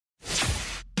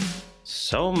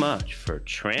So much for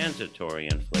transitory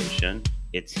inflation.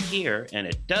 It's here and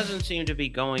it doesn't seem to be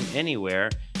going anywhere,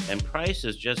 and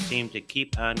prices just seem to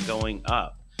keep on going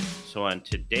up. So, on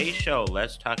today's show,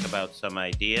 let's talk about some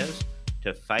ideas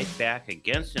to fight back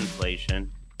against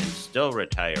inflation and still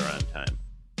retire on time.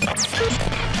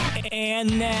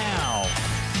 And now,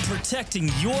 protecting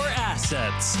your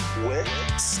assets with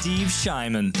Steve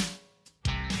Shyman.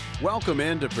 Welcome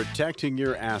into Protecting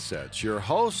Your Assets. Your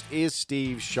host is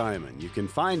Steve Shyman. You can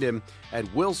find him at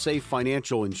WillSafe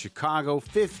Financial in Chicago,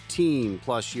 15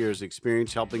 plus years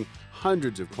experience helping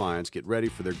hundreds of clients get ready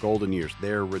for their golden years,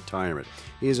 their retirement.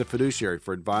 He is a fiduciary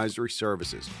for advisory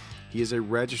services. He is a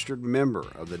registered member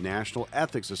of the National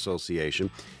Ethics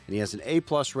Association, and he has an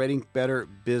A-plus rating, Better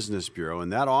Business Bureau. In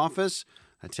that office,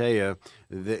 I tell you,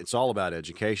 it's all about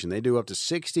education. They do up to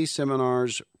 60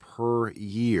 seminars per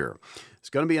year. It's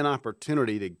going to be an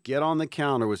opportunity to get on the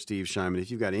counter with Steve Shyman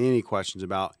if you've got any questions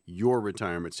about your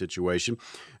retirement situation.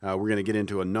 We're going to get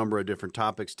into a number of different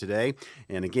topics today.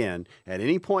 And again, at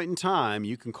any point in time,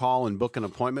 you can call and book an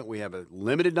appointment. We have a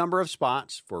limited number of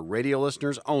spots for radio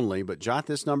listeners only, but jot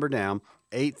this number down,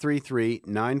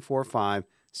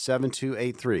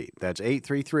 833-945-7283. That's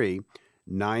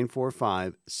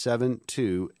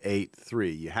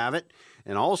 833-945-7283. You have it?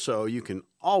 And also, you can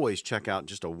always check out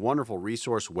just a wonderful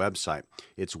resource website.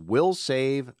 It's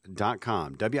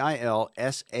willsave.com,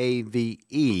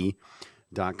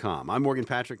 WILSAVE.com. I'm Morgan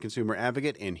Patrick, consumer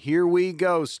advocate, and here we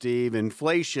go, Steve.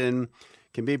 Inflation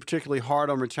can be particularly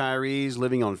hard on retirees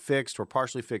living on fixed or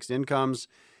partially fixed incomes.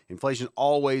 Inflation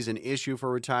always an issue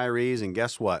for retirees, and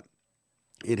guess what?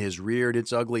 It has reared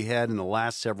its ugly head in the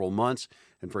last several months.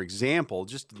 And for example,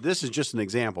 this is just an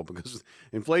example because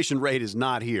inflation rate is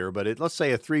not here, but let's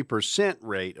say a 3%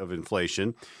 rate of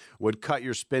inflation would cut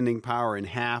your spending power in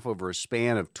half over a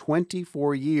span of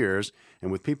 24 years.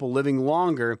 And with people living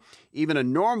longer, even a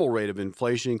normal rate of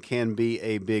inflation can be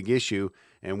a big issue,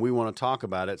 and we want to talk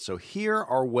about it. So here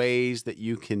are ways that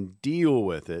you can deal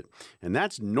with it, and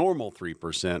that's normal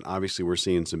 3%. Obviously, we're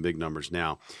seeing some big numbers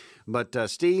now. But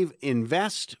Steve,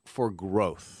 invest for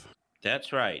growth.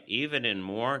 That's right. Even in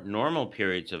more normal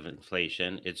periods of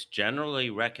inflation, it's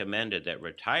generally recommended that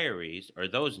retirees or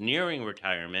those nearing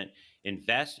retirement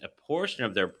invest a portion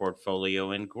of their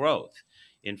portfolio in growth.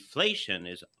 Inflation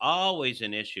is always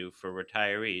an issue for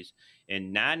retirees,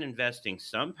 and not investing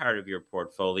some part of your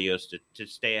portfolios to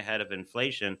stay ahead of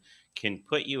inflation can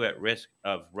put you at risk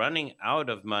of running out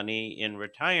of money in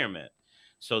retirement.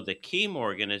 So the key,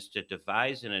 Morgan, is to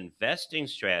devise an investing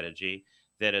strategy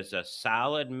that is a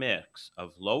solid mix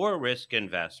of lower risk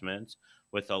investments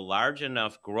with a large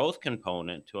enough growth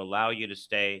component to allow you to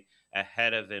stay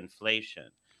ahead of inflation.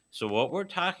 So what we're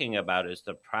talking about is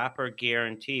the proper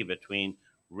guarantee between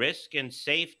risk and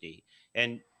safety.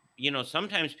 And,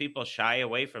 sometimes people shy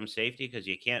away from safety because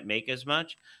you can't make as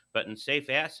much, but in safe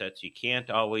assets, you can't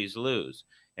always lose.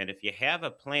 And if you have a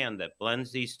plan that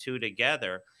blends these two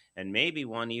together, and maybe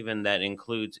one even that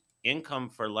includes income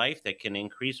for life that can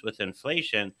increase with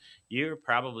inflation, you're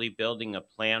probably building a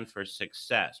plan for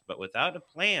success. But without a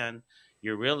plan,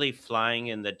 you're really flying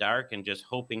in the dark and just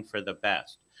hoping for the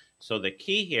best. So the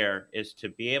key here is to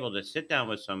be able to sit down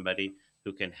with somebody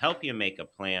who can help you make a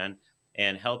plan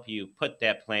and help you put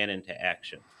that plan into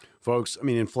action. Folks,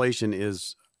 inflation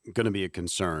is going to be a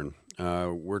concern.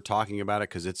 We're talking about it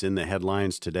because it's in the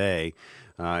headlines today,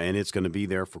 and it's going to be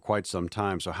there for quite some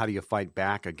time. So how do you fight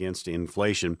back against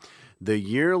inflation? The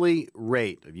yearly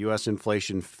rate of U.S.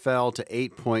 inflation fell to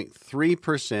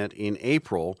 8.3% in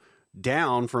April,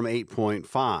 down from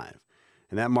 8.5%.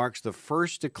 And that marks the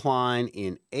first decline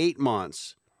in 8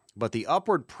 months. But the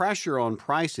upward pressure on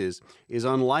prices is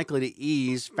unlikely to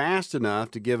ease fast enough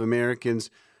to give Americans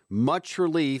much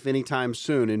relief anytime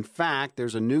soon. In fact,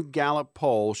 there's a new Gallup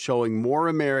poll showing more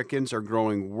Americans are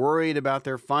growing worried about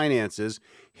their finances.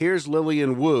 Here's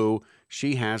Lillian Wu.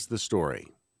 She has the story.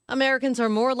 Americans are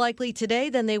more likely today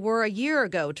than they were a year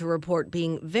ago to report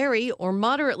being very or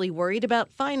moderately worried about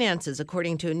finances,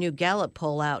 according to a new Gallup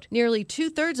poll out. Nearly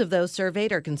 2/3 of those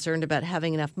surveyed are concerned about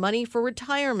having enough money for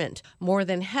retirement. More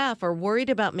than half are worried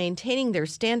about maintaining their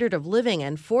standard of living,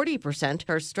 and 40%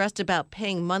 are stressed about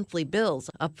paying monthly bills,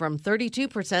 up from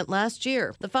 32% last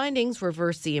year. The findings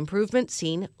reverse the improvement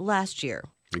seen last year.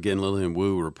 Again, Lillian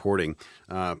Wu reporting.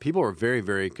 People are very,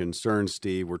 very concerned,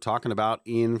 Steve. We're talking about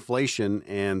inflation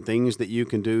and things that you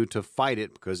can do to fight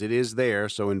it because it is there.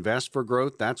 So invest for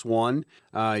growth. That's one.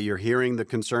 You're hearing the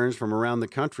concerns from around the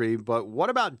country. But what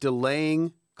about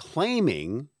delaying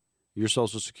claiming your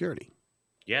Social Security?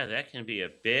 Yeah, that can be a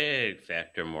big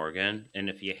factor, Morgan. And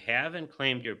if you haven't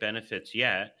claimed your benefits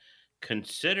yet,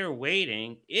 consider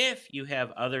waiting if you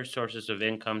have other sources of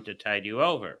income to tide you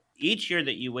over. Each year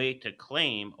that you wait to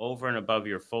claim over and above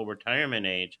your full retirement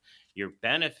age, your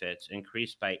benefits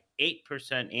increase by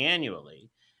 8% annually,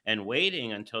 and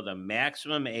waiting until the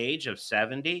maximum age of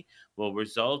 70 will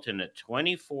result in a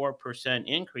 24%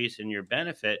 increase in your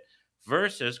benefit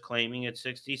versus claiming at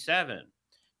 67.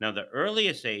 Now, the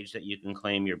earliest age that you can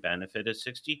claim your benefit is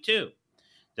 62.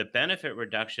 The benefit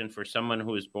reduction for someone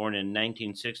who was born in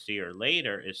 1960 or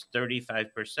later is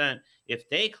 35% if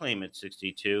they claim at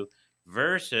 62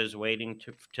 versus waiting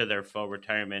to their full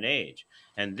retirement age.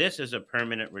 And this is a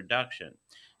permanent reduction.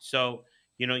 So,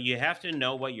 you have to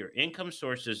know what your income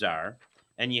sources are,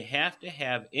 and you have to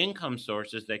have income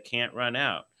sources that can't run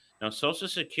out. Now, Social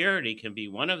Security can be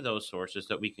one of those sources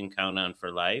that we can count on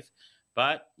for life,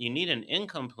 but you need an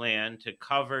income plan to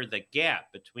cover the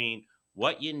gap between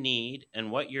what you need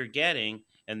and what you're getting,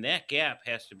 and that gap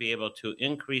has to be able to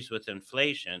increase with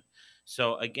inflation.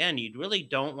 So again, you really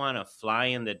don't want to fly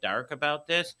in the dark about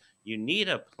this. You need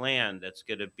a plan that's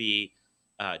going to be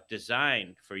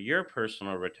designed for your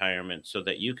personal retirement so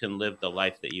that you can live the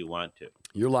life that you want to.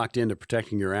 You're locked into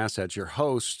Protecting Your Assets. Your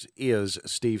host is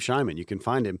Steve Shyman. You can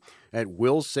find him at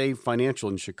Will Save Financial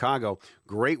in Chicago.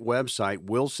 Great website,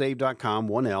 willsave.com,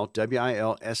 1L,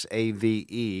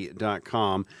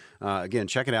 WILSAVE.com. Again,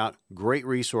 check it out. Great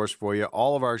resource for you.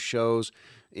 All of our shows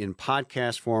in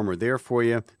podcast form are there for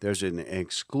you. There's an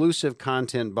exclusive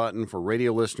content button for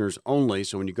radio listeners only.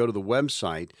 So when you go to the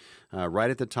website, right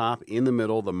at the top, in the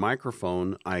middle, the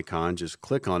microphone icon, just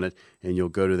click on it and you'll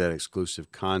go to that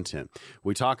exclusive content.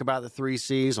 We talk about the 3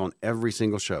 C's on every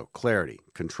single show: clarity,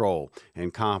 control,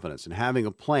 and confidence. And having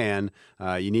a plan,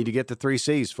 you need to get the 3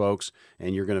 C's, folks,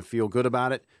 and you're going to feel good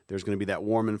about it. There's going to be that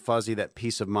warm and fuzzy, that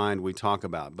peace of mind we talk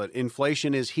about. But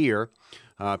inflation is here.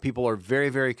 People are very,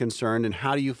 very concerned. And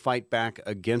how do you fight back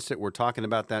against it? We're talking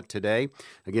about that today.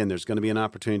 Again, there's going to be an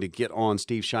opportunity to get on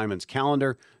Steve Shyman's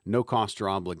calendar, no cost or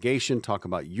obligation, talk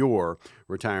about your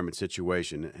retirement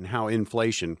situation and how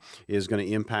inflation is going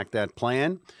to impact that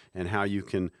plan and how you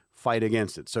can fight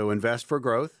against it. So invest for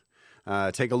growth.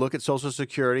 Take a look at Social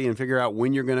Security and figure out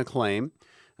when you're going to claim.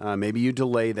 Maybe you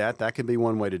delay that. That could be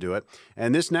one way to do it.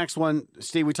 And this next one,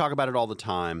 Steve, we talk about it all the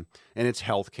time, and it's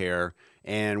healthcare.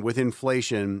 And with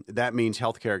inflation, that means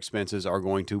healthcare expenses are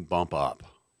going to bump up.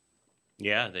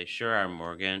 Yeah, they sure are,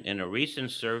 Morgan. In a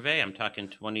recent survey, I'm talking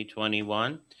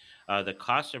 2021, the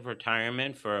cost of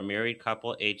retirement for a married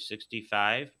couple age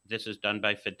 65, this is done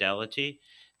by Fidelity,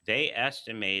 they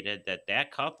estimated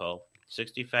that couple,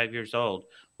 65 years old,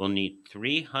 will need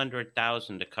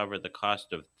 $300,000 to cover the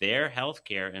cost of their health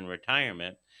care in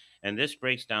retirement. And this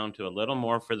breaks down to a little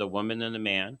more for the woman than the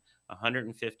man,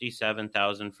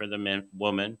 $157,000 for the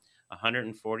woman,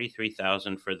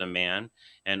 $143,000 for the man.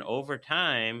 And over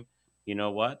time, you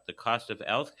know what? The cost of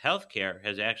health care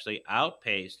has actually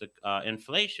outpaced the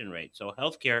inflation rate. So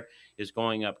healthcare is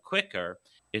going up quicker.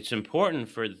 It's important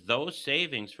for those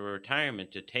savings for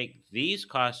retirement to take these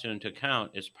costs into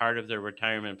account as part of their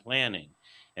retirement planning.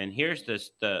 And here's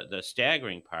the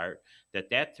staggering part,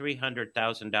 that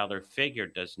 $300,000 figure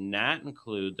does not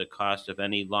include the cost of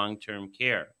any long-term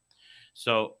care.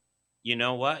 So you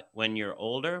know what? When you're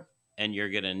older and you're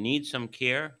going to need some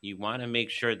care, you want to make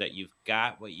sure that you've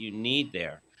got what you need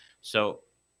there. So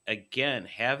again,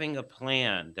 having a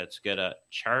plan that's going to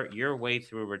chart your way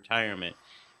through retirement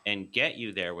and get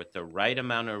you there with the right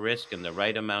amount of risk and the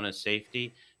right amount of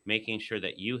safety, making sure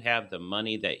that you have the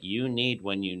money that you need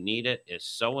when you need it is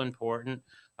so important.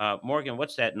 Morgan,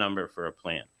 what's that number for a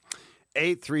plan?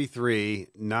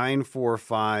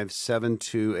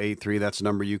 833-945-7283. That's a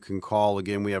number you can call.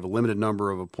 Again, we have a limited number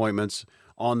of appointments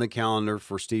on the calendar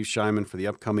for Steve Shyman for the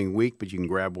upcoming week, but you can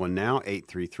grab one now,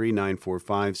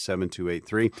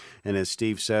 833-945-7283. And as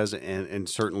Steve says, and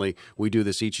certainly we do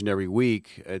this each and every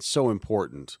week, it's so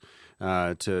important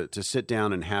to sit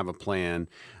down and have a plan.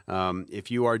 If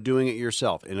you are doing it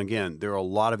yourself, and again, there are a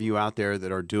lot of you out there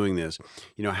that are doing this,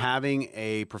 having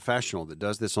a professional that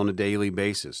does this on a daily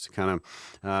basis to kind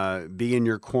of be in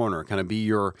your corner, kind of be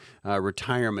your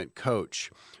retirement coach,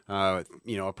 a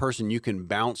person you can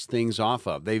bounce things off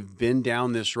of. They've been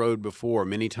down this road before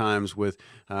many times with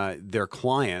their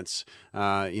clients.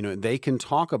 They can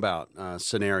talk about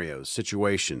scenarios,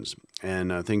 situations,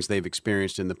 and things they've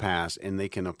experienced in the past, and they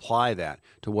can apply apply that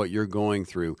to what you're going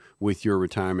through with your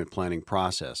retirement planning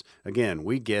process. Again,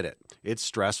 we get it. It's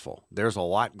stressful. There's a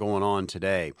lot going on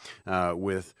today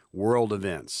with world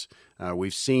events.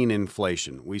 We've seen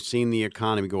inflation. We've seen the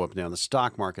economy go up and down, the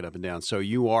stock market up and down. So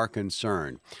you are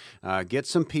concerned. Get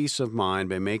some peace of mind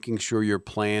by making sure your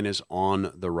plan is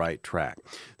on the right track.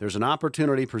 There's an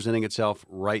opportunity presenting itself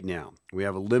right now. We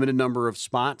have a limited number of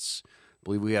spots. I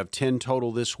believe we have 10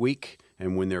 total this week.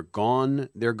 And when they're gone,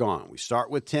 they're gone. We start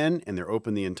with 10 and they're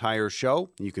open the entire show.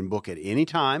 You can book at any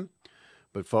time.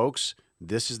 But folks,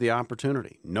 this is the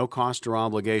opportunity. No cost or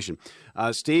obligation.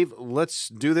 Steve, let's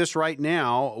do this right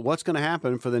now. What's going to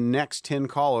happen for the next 10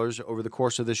 callers over the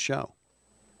course of this show?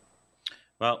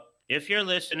 Well, if you're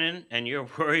listening and you're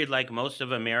worried like most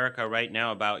of America right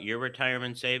now about your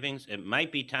retirement savings, it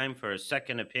might be time for a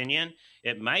second opinion.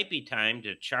 It might be time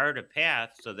to chart a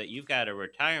path so that you've got a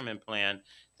retirement plan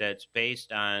that's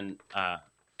based on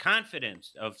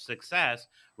confidence of success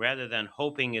rather than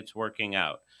hoping it's working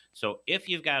out. So if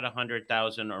you've got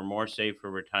 $100,000 or more saved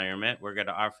for retirement, we're going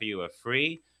to offer you a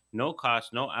free, no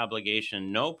cost, no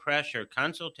obligation, no pressure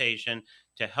consultation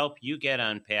to help you get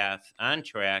on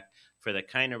track for the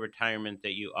kind of retirement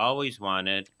that you always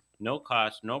wanted. No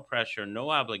cost, no pressure, no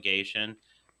obligation.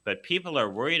 But people are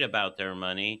worried about their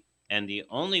money, and the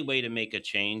only way to make a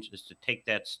change is to take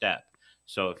that step.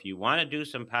 So if you want to do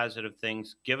some positive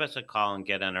things, give us a call and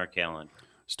get on our calendar.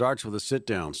 Starts with a sit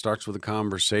down, starts with a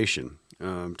conversation.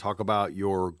 Talk about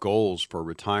your goals for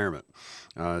retirement.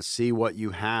 See what you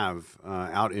have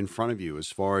out in front of you as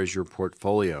far as your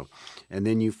portfolio. And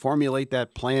then you formulate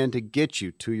that plan to get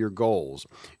you to your goals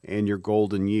and your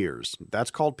golden years.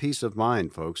 That's called peace of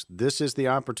mind, folks. This is the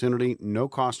opportunity, no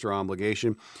cost or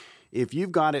obligation. If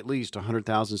you've got at least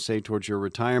 $100,000 saved towards your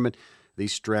retirement,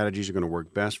 these strategies are going to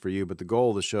work best for you. But the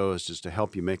goal of the show is just to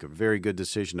help you make a very good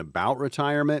decision about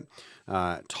retirement,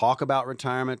 talk about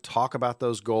retirement, talk about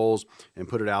those goals, and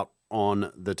put it out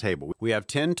on the table. We have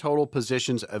 10 total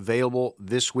positions available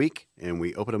this week, and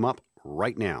we open them up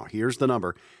right now. Here's the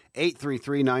number,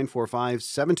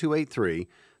 833-945-7283.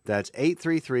 That's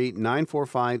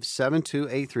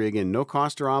 833-945-7283. Again, no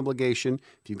cost or obligation.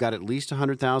 If you've got at least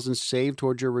 $100,000 saved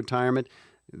towards your retirement,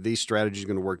 these strategies are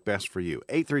going to work best for you.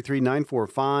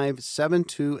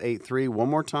 833-945-7283. One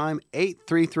more time,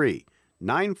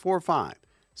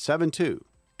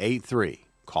 833-945-7283.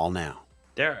 Call now.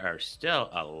 There are still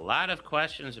a lot of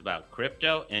questions about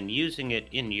crypto and using it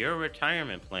in your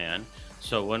retirement plan.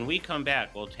 So when we come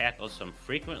back, we'll tackle some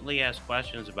frequently asked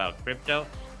questions about crypto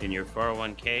in your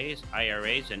 401ks,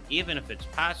 IRAs, and even if it's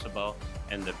possible.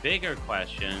 And the bigger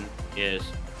question is,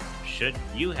 should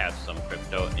you have some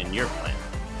crypto in your plan?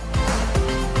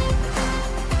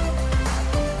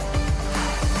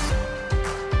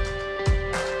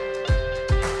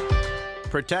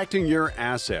 Protecting Your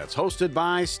Assets, hosted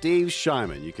by Steve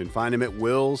Shyman. You can find him at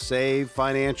Will Save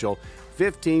Financial.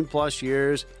 15 plus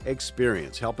years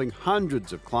experience helping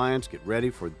hundreds of clients get ready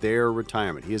for their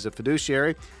retirement. He is a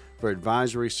fiduciary for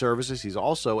advisory services. He's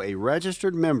also a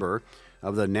registered member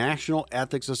of the National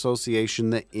Ethics Association,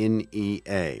 the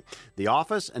NEA. The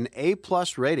office, an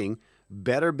A-plus rating,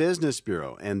 Better Business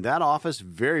Bureau. And that office,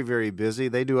 very, very busy.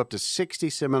 They do up to 60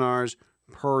 seminars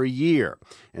per year.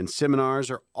 And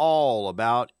seminars are all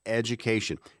about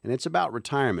education. And it's about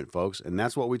retirement, folks. And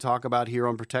that's what we talk about here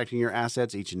on Protecting Your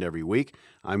Assets each and every week.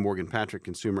 I'm Morgan Patrick,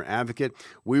 consumer advocate.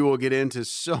 We will get into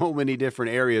so many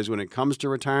different areas when it comes to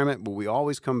retirement, but we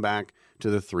always come back to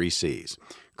the 3 C's: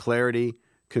 clarity,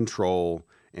 control,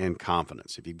 and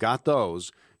confidence. If you've got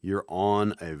those, you're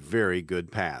on a very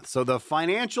good path. So the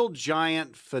financial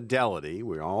giant Fidelity,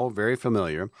 we're all very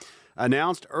familiar,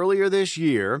 announced earlier this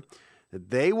year that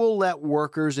they will let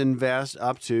workers invest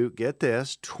up to, get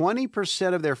this,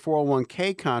 20% of their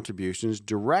 401k contributions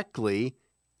directly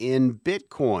in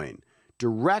Bitcoin,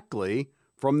 directly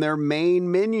from their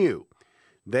main menu.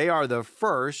 They are the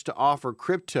first to offer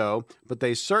crypto, but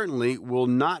they certainly will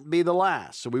not be the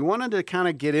last. So we wanted to kind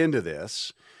of get into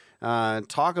this,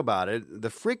 talk about it, the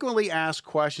frequently asked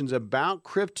questions about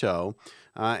crypto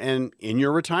and in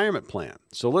your retirement plan.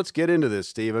 So let's get into this,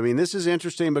 Steve. I mean, this is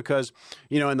interesting because,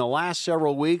 in the last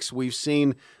several weeks, we've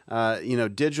seen,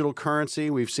 digital currency.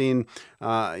 We've seen,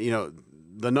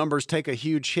 the numbers take a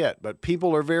huge hit, but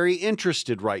people are very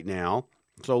interested right now.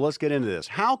 So let's get into this.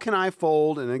 How can I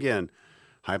fold, and again,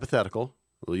 hypothetical,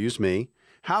 we'll use me.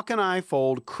 How can I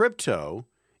fold crypto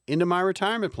into my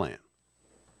retirement plan?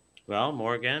 Well,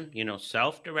 Morgan,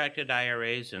 self-directed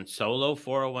IRAs and solo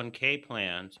 401k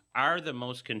plans are the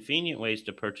most convenient ways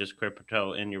to purchase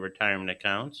crypto in your retirement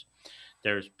accounts.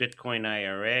 There's Bitcoin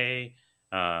IRA,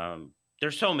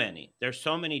 There's so many. There's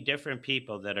so many different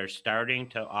people that are starting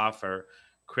to offer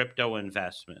crypto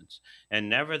investments. And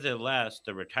nevertheless,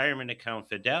 the retirement account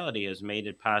Fidelity has made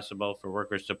it possible for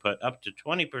workers to put up to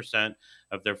 20%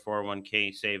 of their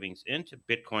 401k savings into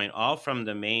Bitcoin, all from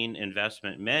the main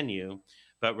investment menu.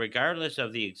 But regardless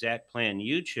of the exact plan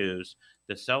you choose,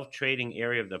 the self-trading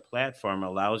area of the platform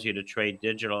allows you to trade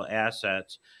digital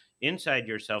assets inside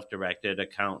your self-directed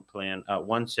account plan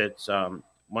once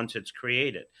it's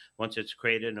created,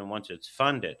 and once it's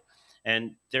funded.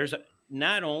 And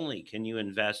not only can you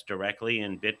invest directly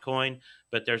in Bitcoin,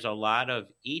 but there's a lot of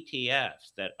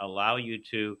ETFs that allow you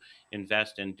to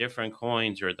invest in different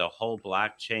coins or the whole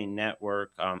blockchain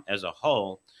network as a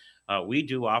whole. We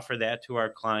do offer that to our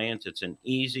clients. It's an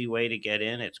easy way to get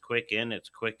in. It's quick in, it's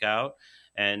quick out.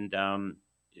 And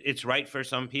it's right for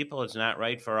some people. It's not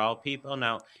right for all people.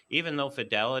 Now, even though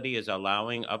Fidelity is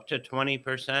allowing up to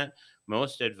 20%,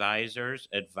 most advisors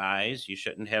advise you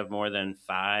shouldn't have more than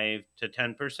 5 to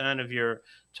 10% of your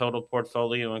total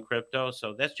portfolio in crypto.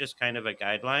 So that's just kind of a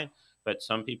guideline. But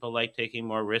some people like taking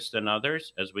more risk than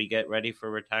others. As we get ready for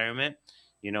retirement,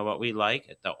 you know what we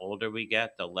like? The older we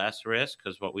get, the less risk,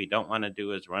 because what we don't want to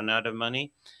do is run out of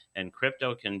money. And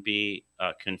crypto can be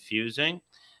confusing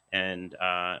and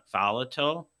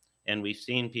volatile. And we've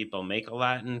seen people make a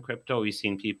lot in crypto. We've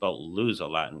seen people lose a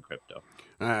lot in crypto.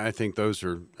 I think those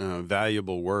are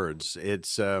valuable words.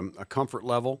 It's a comfort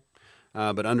level,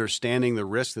 but understanding the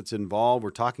risk that's involved. We're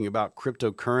talking about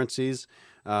cryptocurrencies,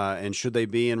 and should they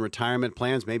be in retirement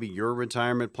plans, maybe your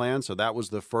retirement plan? So that was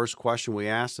the first question we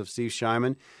asked of Steve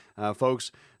Shyman.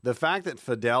 Folks, the fact that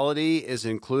Fidelity is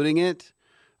including it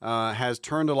has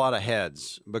turned a lot of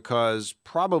heads, because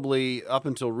probably up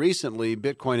until recently,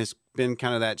 Bitcoin has been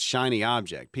kind of that shiny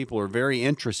object. People are very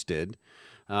interested.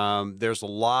 There's a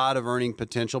lot of earning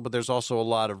potential, but there's also a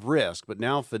lot of risk. But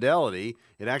now Fidelity,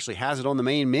 it actually has it on the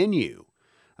main menu.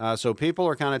 So people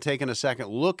are kind of taking a second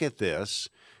look at this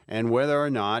and whether or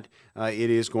not it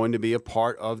is going to be a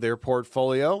part of their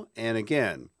portfolio. And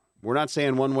again, we're not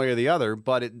saying one way or the other,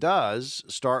 but it does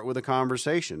start with a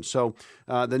conversation. So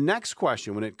the next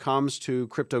question when it comes to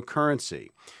cryptocurrency,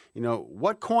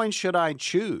 what coin should I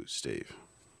choose, Steve?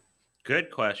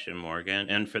 Good question, Morgan.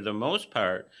 And for the most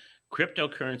part,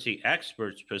 cryptocurrency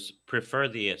experts prefer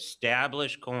the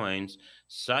established coins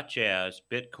such as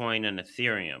Bitcoin and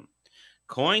Ethereum.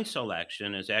 Coin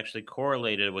selection is actually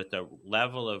correlated with the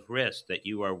level of risk that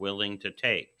you are willing to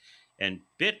take. And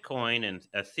Bitcoin and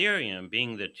Ethereum,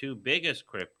 being the two biggest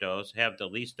cryptos, have the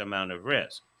least amount of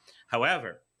risk.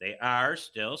 However, they are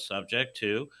still subject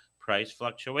to price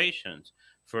fluctuations.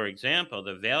 For example,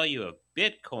 the value of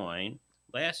Bitcoin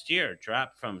last year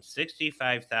dropped from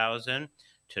 65,000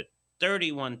 to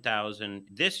 31,000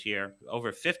 this year,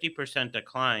 over 50%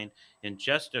 decline in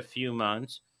just a few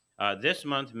months. This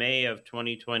month, May of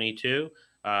 2022,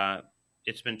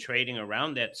 it's been trading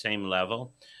around that same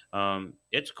level.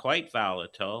 It's quite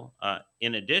volatile.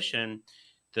 In addition,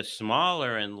 the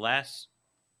smaller and less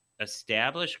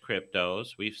established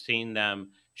cryptos, we've seen them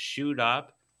shoot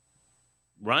up,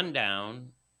 run down,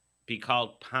 be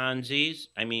called Ponzi's.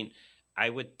 I mean, I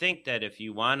would think that if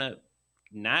you want to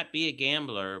not be a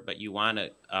gambler, but you want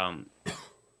to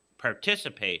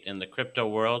participate in the crypto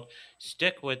world,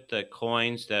 stick with the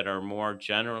coins that are more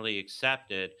generally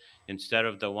accepted instead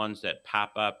of the ones that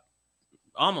pop up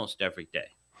almost every day.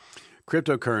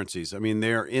 Cryptocurrencies, I mean,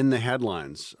 they're in the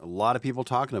headlines. A lot of people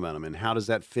talking about them. And how does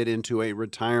that fit into a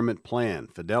retirement plan?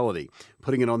 Fidelity,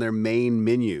 putting it on their main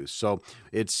menu. So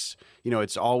it's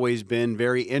always been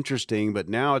very interesting, but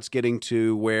now it's getting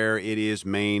to where it is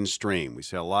mainstream. We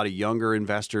see a lot of younger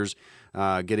investors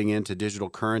getting into digital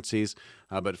currencies.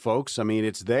 But folks, I mean,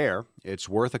 it's there. It's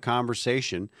worth a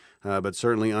conversation, but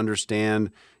certainly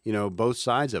understand, both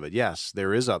sides of it. Yes,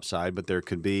 there is upside, but there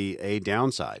could be a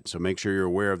downside. So make sure you're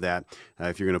aware of that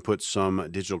if you're going to put some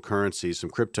digital currency, some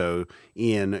crypto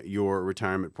in your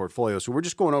retirement portfolio. So we're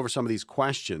just going over some of these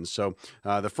questions. So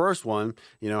the first one,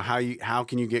 how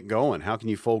can you get going? How can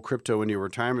you fold crypto into your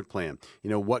retirement plan?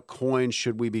 What coins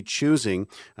should we be choosing?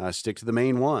 Stick to the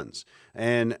main ones.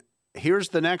 And here's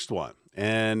the next one.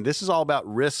 And this is all about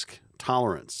risk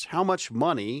tolerance. How much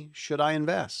money should I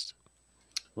invest?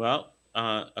 Well,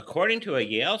 according to a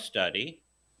Yale study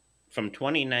from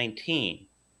 2019,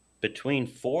 between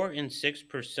 4 and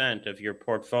 6% of your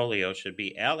portfolio should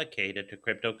be allocated to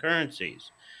cryptocurrencies.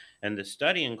 And the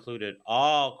study included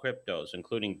all cryptos,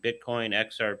 including Bitcoin,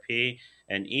 XRP,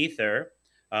 and Ether.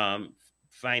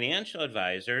 Financial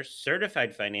advisors,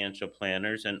 certified financial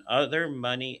planners, and other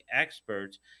money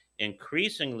experts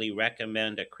increasingly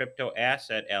recommend a crypto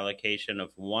asset allocation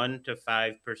of 1 to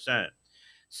 5%.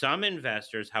 Some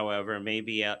investors, however, may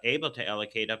be able to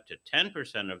allocate up to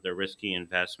 10% of their risky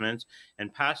investments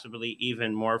and possibly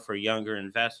even more for younger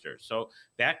investors. So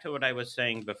back to what I was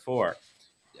saying before,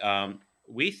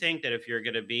 we think that if you're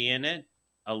going to be in it,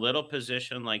 a little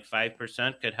position like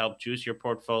 5% could help juice your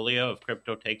portfolio if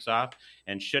crypto takes off,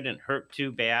 and shouldn't hurt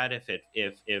too bad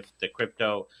if the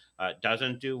crypto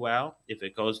doesn't do well, if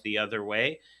it goes the other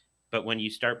way. But when you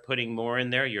start putting more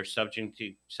in there, you're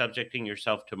subjecting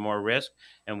yourself to more risk.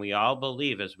 And we all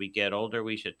believe as we get older,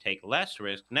 we should take less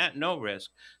risk, not no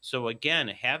risk. So again,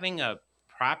 having a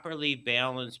properly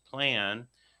balanced plan,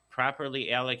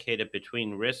 properly allocated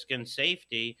between risk and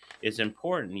safety is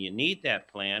important. You need that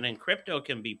plan, and crypto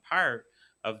can be part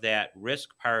of that risk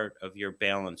part of your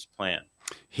balanced plan.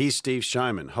 He's Steve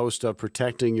Shyman, host of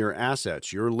Protecting Your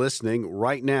Assets. You're listening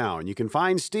right now, and you can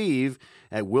find Steve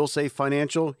at WillSafe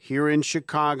Financial here in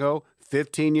Chicago.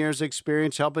 15 years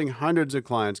experience helping hundreds of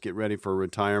clients get ready for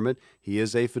retirement. He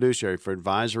is a fiduciary for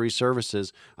advisory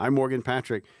services. I'm Morgan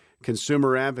Patrick,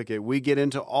 consumer advocate. We get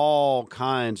into all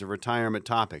kinds of retirement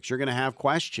topics. You're going to have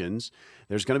questions.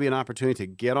 There's going to be an opportunity to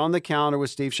get on the calendar with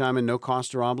Steve Shyman, no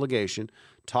cost or obligation.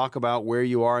 Talk about where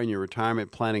you are in your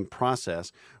retirement planning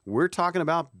process. We're talking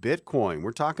about Bitcoin.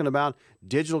 We're talking about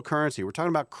digital currency. We're talking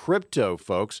about crypto,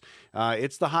 folks.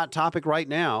 It's the hot topic right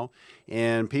now,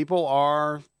 and people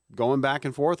are going back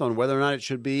and forth on whether or not it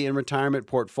should be in retirement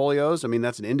portfolios. I mean,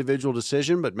 that's an individual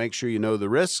decision, but make sure you know the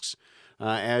risks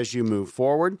as you move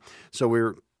forward. So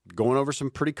we're going over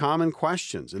some pretty common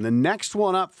questions. And the next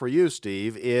one up for you,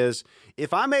 Steve, is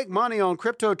if I make money on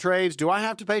crypto trades, do I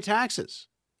have to pay taxes?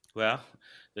 Well,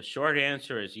 the short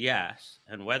answer is yes.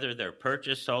 And whether they're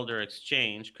purchased, sold, or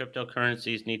exchanged,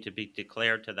 cryptocurrencies need to be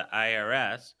declared to the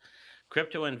IRS.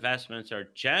 Crypto investments are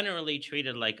generally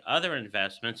treated like other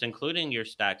investments, including your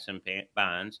stocks and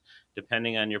bonds,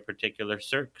 depending on your particular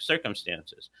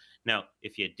circumstances. Now,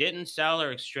 if you didn't sell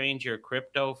or exchange your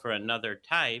crypto for another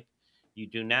type, you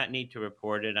do not need to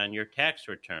report it on your tax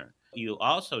return. You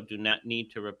also do not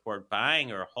need to report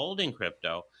buying or holding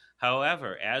crypto.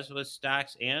 However, as with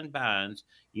stocks and bonds,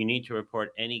 you need to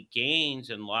report any gains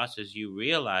and losses you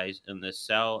realize in the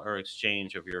sell or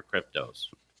exchange of your cryptos.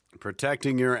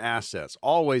 Protecting your assets,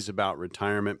 always about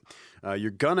retirement.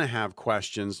 You're going to have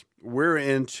questions. We're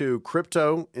into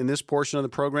crypto in this portion of the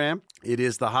program. It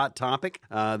is the hot topic.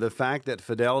 The fact that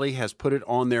Fidelity has put it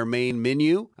on their main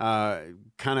menu kind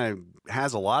of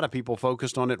has a lot of people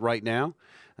focused on it right now.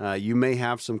 You may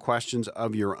have some questions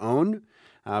of your own.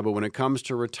 But when it comes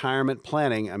to retirement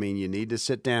planning, I mean, you need to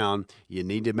sit down, you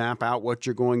need to map out what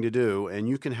you're going to do, and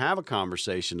you can have a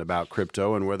conversation about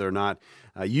crypto and whether or not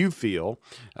you feel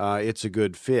it's a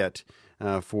good fit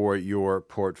for your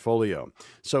portfolio.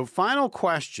 So final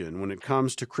question when it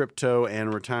comes to crypto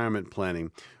and retirement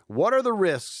planning. What are the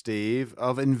risks, Steve,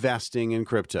 of investing in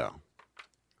crypto?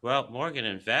 Well, Morgan,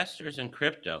 investors in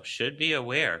crypto should be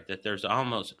aware that there's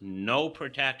almost no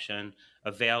protection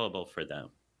available for them.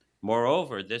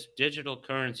 Moreover, this digital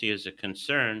currency is a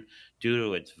concern due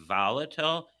to its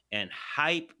volatile and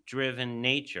hype-driven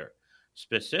nature.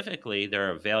 Specifically,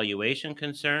 there are valuation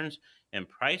concerns and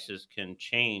prices can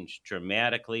change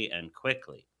dramatically and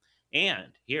quickly.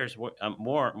 And here's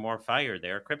more fire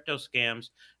there. Crypto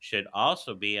scams should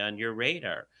also be on your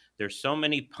radar. There's so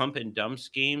many pump and dump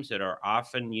schemes that are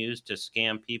often used to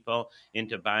scam people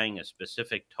into buying a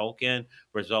specific token,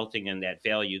 resulting in that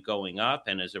value going up.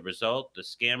 And as a result, the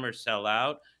scammers sell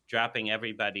out, dropping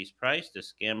everybody's price. The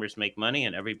scammers make money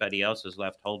and everybody else is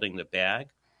left holding the bag.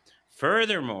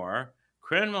 Furthermore,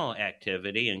 criminal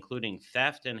activity, including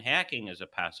theft and hacking, is a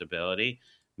possibility.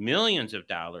 Millions of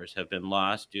dollars have been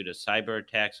lost due to cyber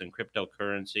attacks and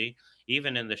cryptocurrency,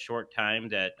 even in the short time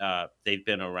that they've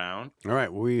been around. All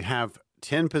right. We have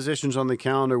 10 positions on the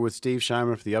calendar with Steve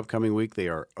Shyman for the upcoming week. They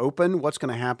are open. What's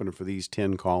going to happen for these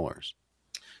 10 callers?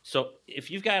 So if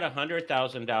you've got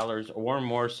 $100,000 or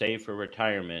more saved for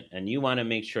retirement and you want to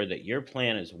make sure that your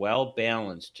plan is well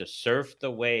balanced to surf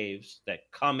the waves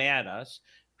that come at us,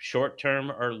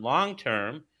 short-term or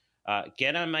long-term,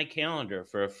 get on my calendar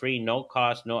for a free,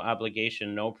 no-cost, no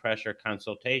obligation, no pressure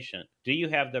consultation. Do you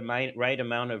have the right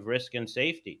amount of risk and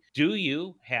safety? Do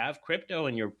you have crypto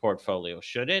in your portfolio?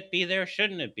 Should it be there?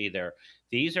 Shouldn't it be there?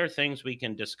 These are things we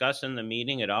can discuss in the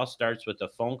meeting. It all starts with a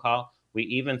phone call. We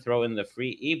even throw in the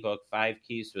free ebook, 5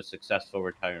 Keys to a Successful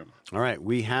Retirement. All right.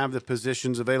 We have the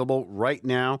positions available right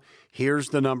now. Here's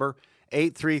the number.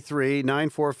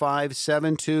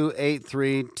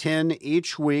 833-945-7283, 10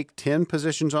 each week, 10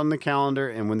 positions on the calendar,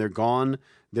 and when they're gone,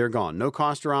 they're gone. No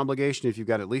cost or obligation. If you've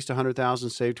got at least $100,000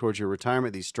 saved towards your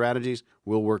retirement, these strategies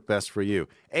will work best for you.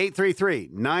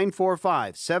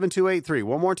 833-945-7283.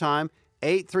 One more time,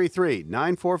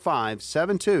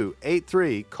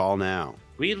 833-945-7283. Call now.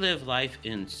 We live life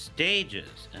in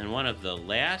stages, and one of the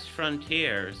last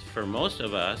frontiers for most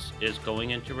of us is going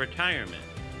into retirement.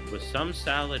 With some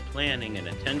solid planning and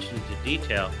attention to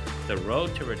detail, the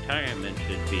road to retirement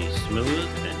should be smooth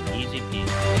and easy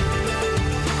peasy.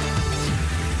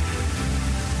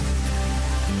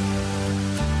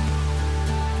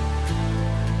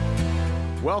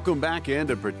 Welcome back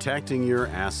into Protecting Your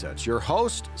Assets. Your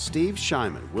host, Steve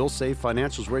Shyman. Will Save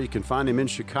Financial is where you can find him in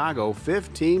Chicago.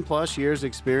 15 plus years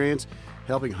experience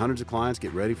helping hundreds of clients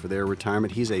get ready for their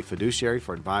retirement. He's a fiduciary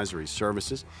for advisory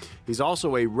services. He's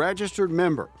also a registered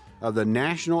member of the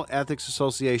National Ethics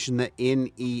Association, the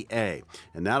NEA.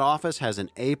 And that office has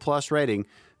an A-plus rating,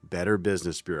 Better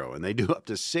Business Bureau. And they do up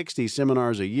to 60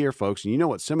 seminars a year, folks. And you know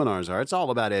what seminars are. It's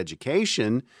all about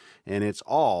education, and it's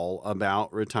all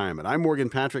about retirement. I'm Morgan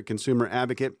Patrick, consumer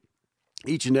advocate.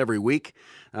 Each and every week,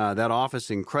 that office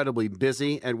incredibly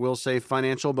busy at Will Save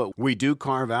Financial, but we do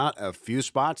carve out a few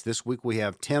spots. This week we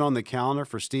have 10 on the calendar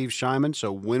for Steve Shyman,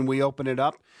 so when we open it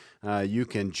up, you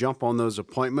can jump on those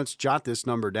appointments. Jot this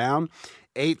number down,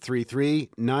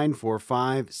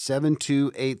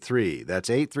 833-945-7283. That's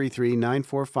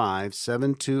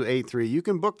 833-945-7283. You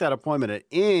can book that appointment at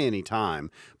any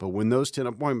time, but when those 10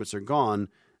 appointments are gone,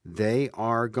 they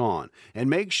are gone. And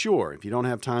make sure, if you don't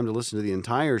have time to listen to the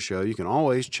entire show, you can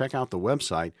always check out the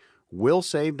website,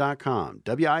 willsave.com,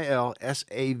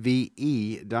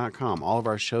 WILSAVE.com. All of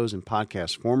our shows in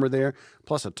podcast form are there,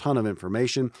 plus a ton of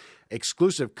information.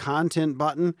 Exclusive content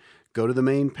button. Go to the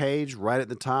main page, right at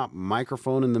the top,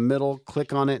 microphone in the middle,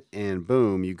 click on it, and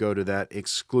boom, you go to that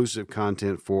exclusive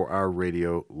content for our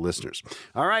radio listeners.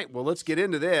 All right, well, let's get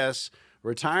into this.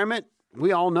 Retirement,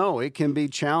 we all know it can be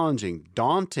challenging,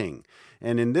 daunting.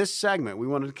 And in this segment, we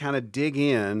want to kind of dig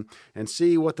in and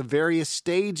see what the various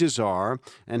stages are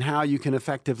and how you can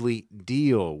effectively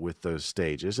deal with those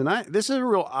stages. And this is a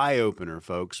real eye-opener,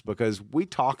 folks, because we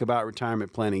talk about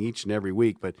retirement planning each and every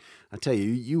week. But I tell you,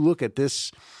 you look at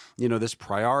this, this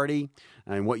priority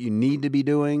and what you need to be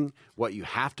doing, what you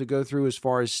have to go through as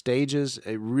far as stages,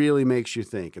 it really makes you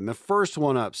think. And the first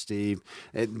one up, Steve,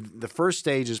 the first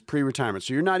stage is pre-retirement.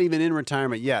 So you're not even in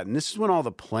retirement yet. And this is when all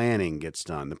the planning gets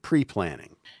done, the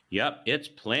pre-planning. Yep, it's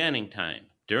planning time.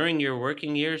 During your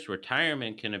working years,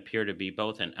 retirement can appear to be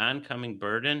both an oncoming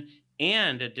burden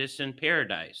and a distant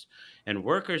paradise. And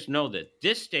workers know that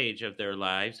this stage of their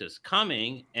lives is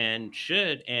coming and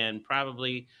should, and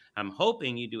probably, I'm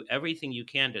hoping you do everything you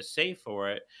can to save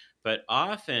for it. But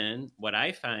often what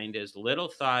I find is little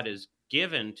thought is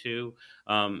given to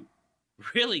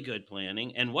really good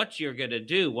planning and what you're going to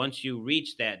do once you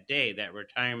reach that day, that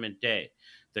retirement day.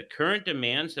 The current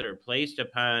demands that are placed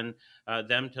upon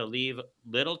them to leave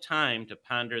little time to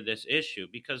ponder this issue,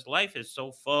 because life is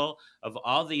so full of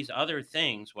all these other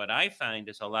things. What I find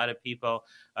is a lot of people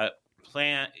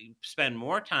spend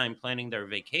more time planning their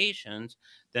vacations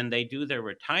than they do their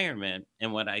retirement.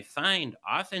 And what I find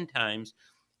oftentimes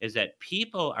is that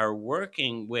people are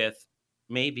working with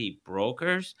maybe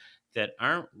brokers that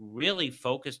aren't really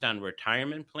focused on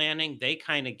retirement planning. They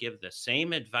kind of give the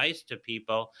same advice to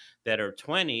people that are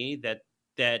 20 that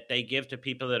they give to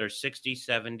people that are 60,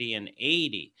 70, and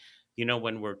 80.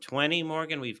 When we're 20,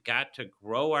 Morgan, we've got to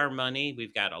grow our money.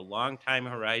 We've got a long time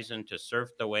horizon to surf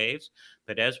the waves.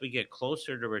 But as we get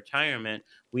closer to retirement,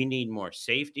 we need more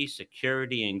safety,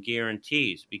 security, and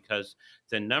guarantees, because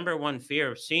the number one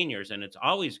fear of seniors, and it's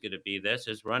always going to be this,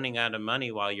 is running out of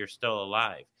money while you're still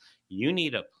alive. You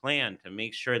need a plan to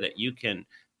make sure that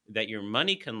that your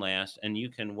money can last and you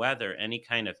can weather any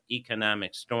kind of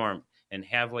economic storm and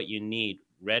have what you need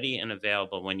ready and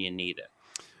available when you need it.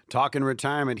 Talking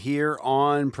retirement here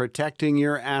on Protecting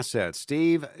Your Assets.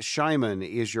 Steve Shyman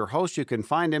is your host. You can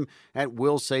find him at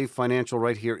Will Save Financial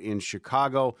right here in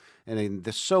Chicago. And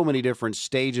there's so many different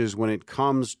stages when it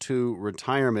comes to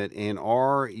retirement. And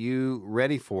are you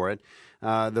ready for it?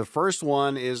 The first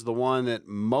one is the one that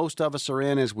most of us are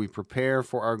in as we prepare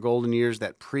for our golden years,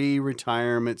 that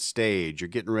pre-retirement stage. You're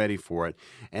getting ready for it.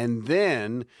 And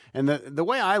then, the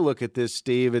way I look at this,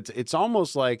 Steve, it's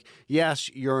almost like,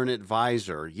 yes, you're an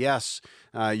advisor. Yes,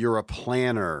 you're a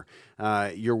planner.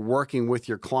 You're working with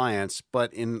your clients.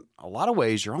 But in a lot of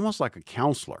ways, you're almost like a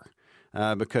counselor.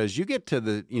 Because you get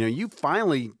to you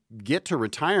finally get to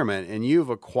retirement and you've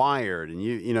acquired and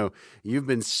you've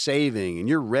been saving and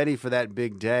you're ready for that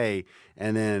big day.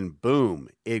 And then boom,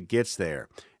 it gets there.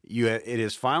 It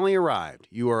has finally arrived.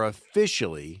 You are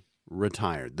officially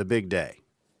retired, the big day.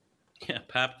 Yeah,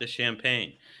 pop the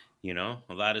champagne. A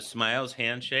lot of smiles,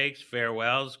 handshakes,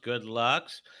 farewells, good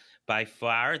lucks. By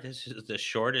far, this is the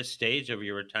shortest stage of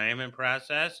your retirement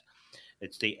process.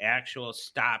 It's the actual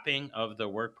stopping of the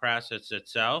work process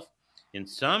itself. In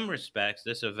some respects,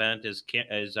 this event is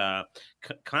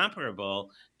comparable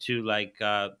to like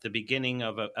the beginning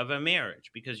of a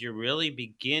marriage, because you're really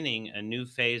beginning a new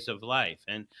phase of life.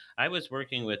 And I was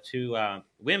working with two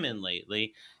women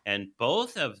lately, and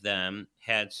both of them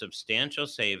had substantial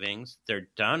savings. They're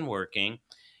done working,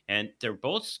 and they're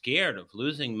both scared of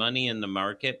losing money in the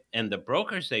market. And the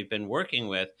brokers they've been working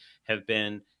with have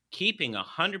been keeping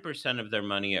 100% of their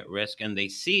money at risk, and they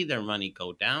see their money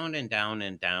go down and down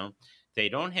and down. They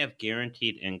don't have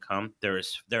guaranteed income. They're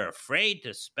afraid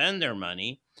to spend their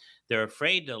money. They're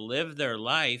afraid to live their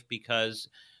life because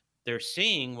they're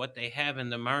seeing what they have in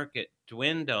the market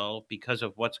dwindle because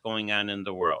of what's going on in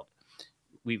the world.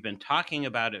 We've been talking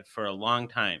about it for a long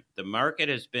time. The market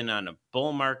has been on a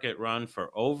bull market run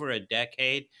for over a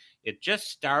decade. It just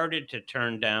started to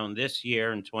turn down this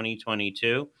year in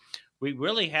 2022. We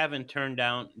really haven't turned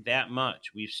down that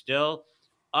much. We've still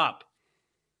up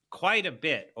quite a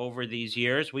bit over these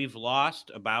years. We've lost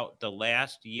about the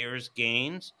last year's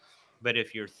gains. But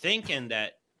if you're thinking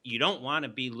that you don't want to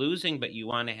be losing, but you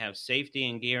want to have safety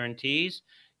and guarantees,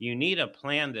 you need a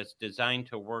plan that's designed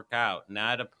to work out,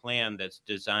 not a plan that's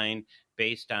designed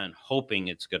based on hoping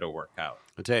it's going to work out.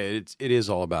 I tell you, it is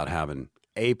all about having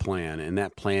a plan, and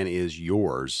that plan is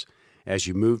yours as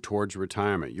you move towards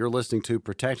retirement. You're listening to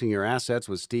Protecting Your Assets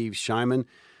with Steve Shyman.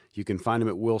 You can find him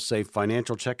at Will Save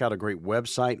Financial. Check out a great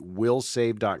website,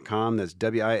 willsave.com. That's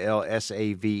WILSAVE.com.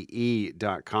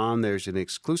 There's an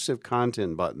exclusive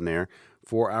content button there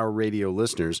for our radio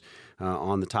listeners.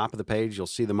 On the top of the page, you'll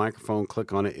see the microphone.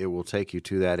 Click on it. It will take you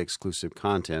to that exclusive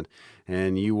content,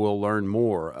 and you will learn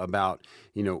more about,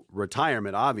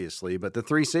 retirement, obviously, but the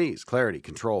 3 C's: clarity,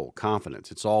 control, confidence.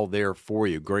 It's all there for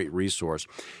you. Great resource.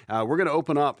 We're going to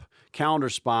open up calendar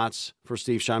spots for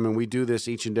Steve Shyman. We do this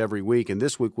each and every week, and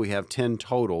this week we have 10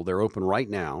 total. They're open right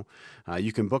now.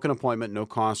 You can book an appointment, no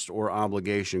cost or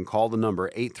obligation. Call the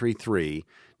number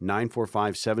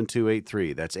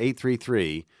 833-945-7283. That's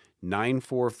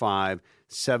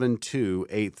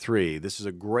 833-945-7283. This is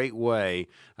a great way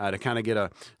to kind of get a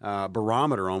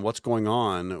barometer on what's going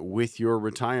on with your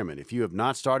retirement. If you have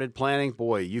not started planning,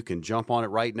 boy, you can jump on it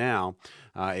right now.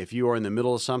 If you are in the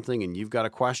middle of something and you've got a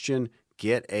question,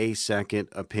 get a second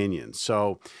opinion.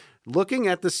 So, looking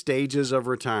at the stages of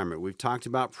retirement, we've talked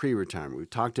about pre-retirement. We've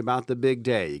talked about the big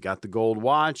day. You got the gold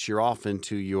watch. You're off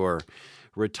into your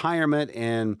retirement.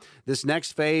 And this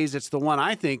next phase, it's the one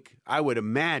I would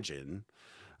imagine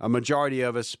a majority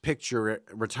of us picture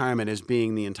retirement as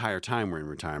being the entire time we're in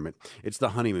retirement. It's the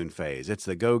honeymoon phase. It's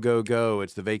the go, go, go.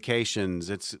 It's the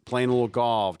vacations. It's playing a little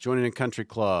golf, joining a country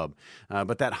club.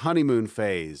 But that honeymoon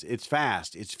phase, it's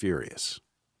fast. It's furious.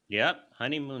 Yep.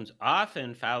 Honeymoons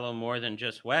often follow more than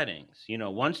just weddings.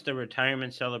 Once the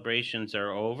retirement celebrations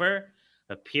are over,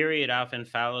 a period often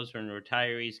follows when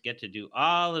retirees get to do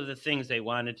all of the things they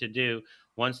wanted to do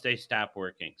once they stop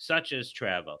working, such as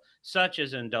travel, such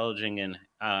as indulging in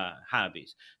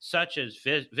hobbies, such as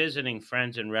visiting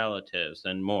friends and relatives,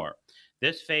 and more.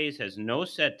 This phase has no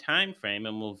set time frame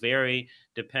and will vary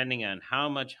depending on how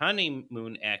much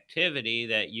honeymoon activity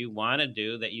that you want to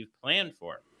do that you've planned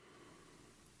for.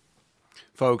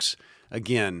 Folks,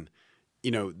 again,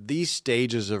 these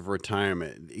stages of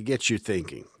retirement, it gets you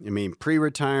thinking. I mean,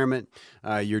 pre-retirement,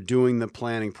 you're doing the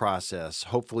planning process.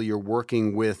 Hopefully you're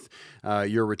working with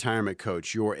your retirement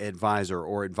coach, your advisor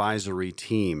or advisory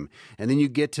team. And then you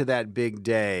get to that big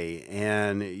day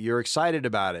and you're excited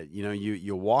about it.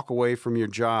 You walk away from your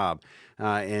job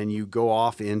and you go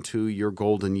off into your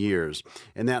golden years.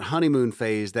 And that honeymoon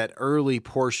phase, that early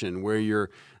portion where you're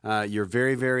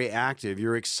very, very active,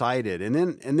 you're excited. And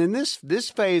then this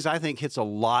phase, I think, hits a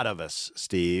lot of us,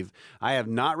 Steve. I have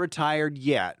not retired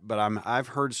yet, but I've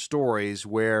heard stories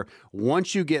where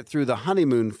once you get through the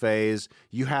honeymoon phase,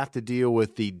 you have to deal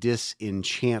with the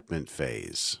disenchantment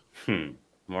phase.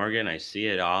 Morgan, I see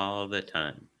it all the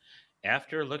time.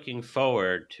 After looking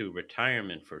forward to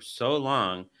retirement for so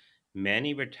long,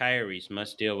 many retirees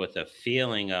must deal with a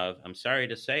feeling of, I'm sorry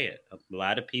to say it, a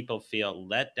lot of people feel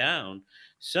let down,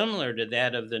 similar to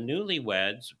that of the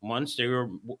newlyweds once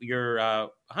your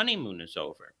honeymoon is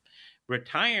over.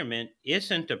 Retirement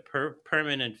isn't a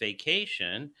permanent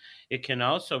vacation. It can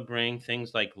also bring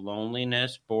things like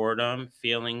loneliness, boredom,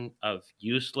 feeling of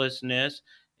uselessness,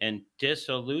 and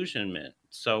disillusionment.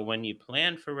 So when you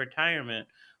plan for retirement,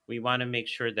 we want to make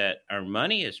sure that our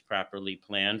money is properly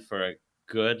planned for a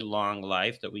good long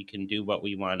life, that we can do what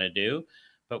we want to do.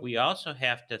 But we also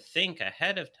have to think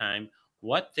ahead of time,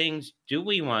 what things do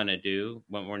we want to do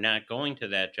when we're not going to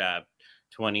that job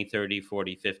 20, 30,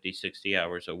 40, 50, 60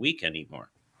 hours a week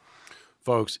anymore?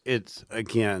 Folks, it's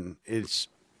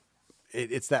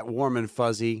that warm and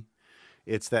fuzzy.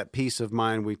 It's that peace of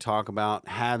mind we talk about,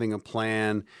 having a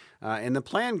plan. And the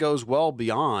plan goes well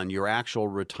beyond your actual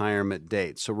retirement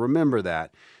date. So remember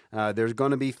that. There's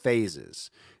going to be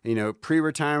phases.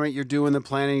 Pre-retirement, you're doing the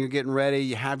planning, you're getting ready,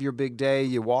 you have your big day,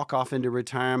 you walk off into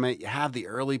retirement, you have the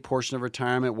early portion of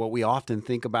retirement, what we often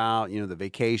think about, the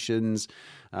vacations,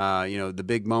 the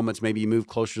big moments. Maybe you move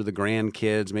closer to the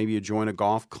grandkids, maybe you join a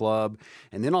golf club,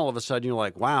 and then all of a sudden you're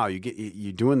like, wow,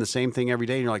 you're doing the same thing every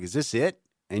day, and you're like, is this it?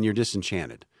 And you're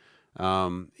disenchanted.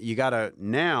 You got to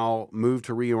now move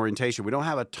to reorientation. We don't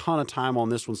have a ton of time on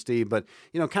this one, Steve, but,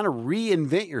 kind of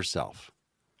reinvent yourself.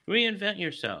 Reinvent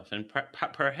yourself. And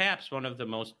perhaps one of the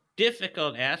most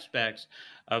difficult aspects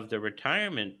of the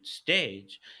retirement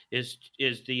stage is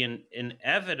the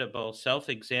inevitable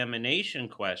self-examination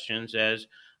questions as,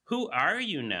 who are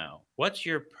you now? What's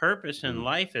your purpose in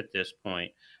life at this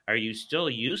point? Are you still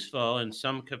useful in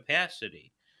some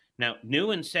capacity? Now,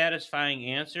 new and satisfying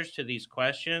answers to these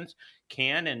questions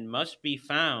can and must be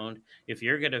found if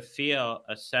you're going to feel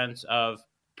a sense of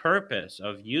purpose,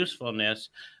 of usefulness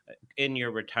in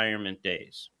your retirement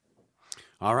days.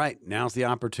 All right, now's the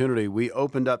opportunity. We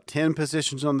opened up 10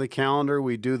 positions on the calendar.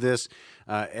 We do this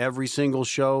every single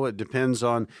show. It depends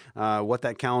on what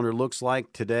that calendar looks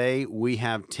like. Today, we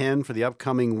have 10 for the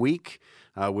upcoming week.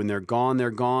 When they're gone,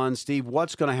 they're gone. Steve,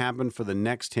 what's going to happen for the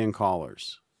next 10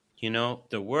 callers?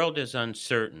 The world is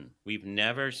uncertain. We've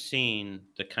never seen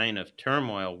the kind of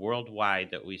turmoil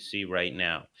worldwide that we see right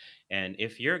now. And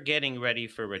if you're getting ready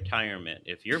for retirement,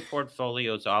 if your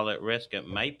portfolio is all at risk, it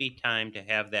might be time to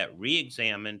have that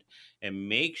re-examined and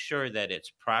make sure that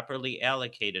it's properly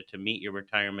allocated to meet your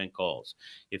retirement goals.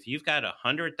 If you've got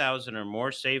 $100,000 or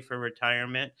more saved for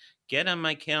retirement, get on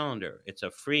my calendar. It's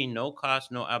a free, no cost,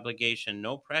 no obligation,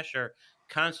 no pressure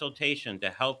consultation to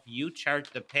help you chart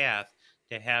the path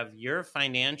to have your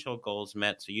financial goals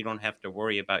met so you don't have to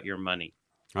worry about your money.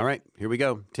 All right, here we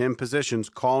go. 10 positions.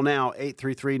 Call now,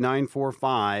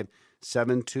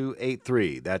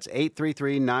 833-945-7283. That's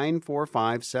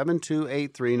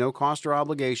 833-945-7283. No cost or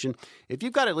obligation. If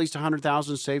you've got at least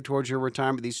 $100,000 saved towards your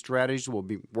retirement, these strategies will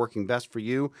be working best for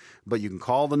you. But you can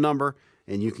call the number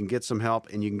and you can get some help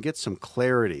and you can get some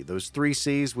clarity. Those 3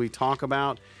 C's we talk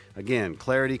about. Again,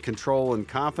 clarity, control, and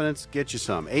confidence. Get you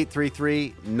some.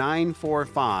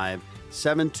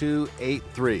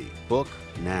 833-945-7283. Book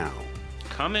now.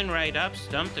 Coming right up,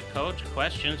 Stump the Coach,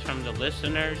 questions from the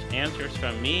listeners, answers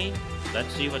from me.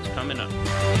 Let's see what's coming up.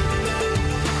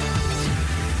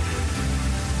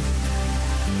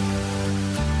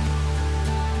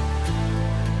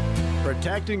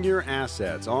 Protecting your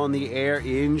assets on the air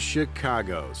in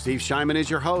Chicago. Steve Shyman is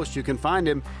your host. You can find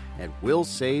him at Will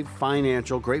Save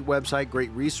Financial. Great website,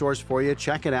 great resource for you.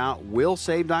 Check it out,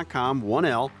 willsave.com,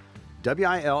 1L,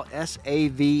 WILSAVE.com.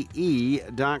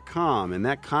 And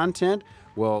that content,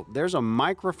 well, there's a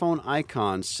microphone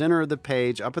icon center of the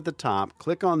page up at the top.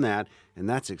 Click on that, and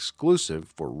that's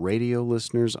exclusive for radio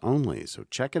listeners only. So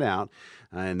check it out.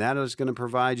 And that is going to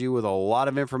provide you with a lot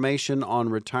of information on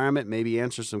retirement, maybe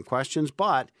answer some questions.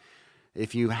 But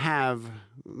if you have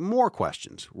more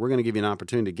questions, we're going to give you an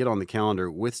opportunity to get on the calendar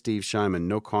with Steve Shyman,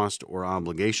 no cost or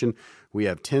obligation. We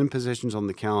have 10 positions on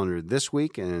the calendar this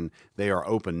week, and they are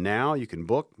open now. You can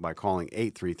book by calling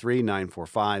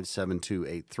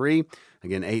 833-945-7283.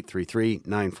 Again,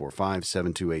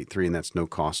 833-945-7283, and that's no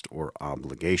cost or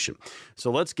obligation.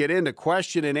 So let's get into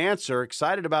question and answer.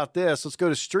 Excited about this. Let's go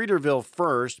to Streeterville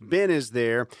first. Ben is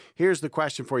there. Here's the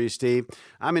question for you, Steve.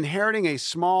 I'm inheriting a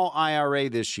small IRA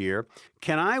this year.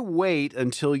 Can I wait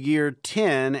until year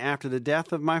 10 after the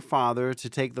death of my father to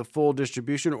take the full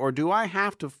distribution, or do I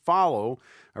have to follow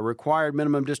a required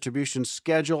minimum distribution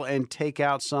schedule and take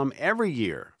out some every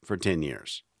year for 10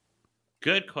 years?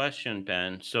 Good question,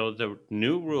 Ben. So the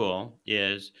new rule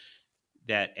is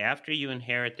that after you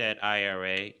inherit that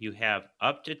IRA, you have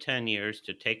up to 10 years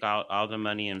to take out all the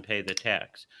money and pay the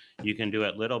tax. You can do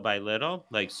it little by little,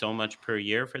 like so much per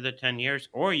year for the 10 years,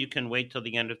 or you can wait till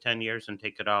the end of 10 years and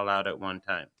take it all out at one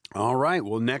time. All right.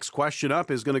 Well, next question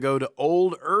up is going to go to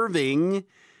Old Irving,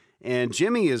 and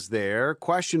Jimmy is there.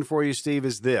 Question for you, Steve,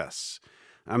 is this.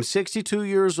 I'm 62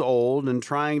 years old and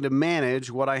trying to manage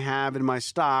what I have in my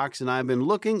stocks, and I've been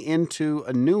looking into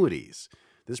annuities.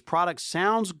 This product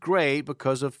sounds great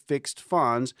because of fixed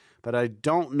funds, but I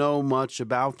don't know much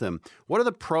about them. What are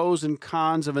the pros and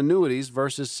cons of annuities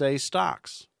versus, say,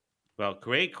 stocks? Well,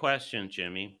 great question,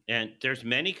 Jimmy. And there's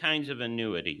many kinds of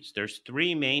annuities. There's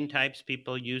 3 main types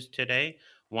people use today.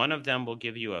 One of them will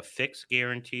give you a fixed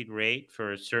guaranteed rate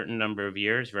for a certain number of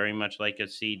years, very much like a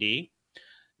CD.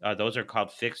 Those are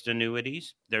called fixed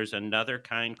annuities. There's another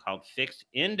kind called fixed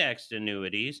indexed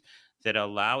annuities that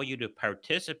allow you to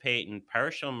participate in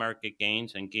partial market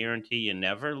gains and guarantee you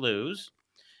never lose.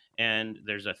 And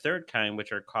there's a third kind,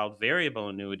 which are called variable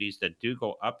annuities that do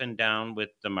go up and down with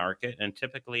the market and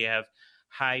typically have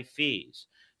high fees.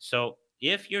 So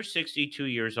if you're 62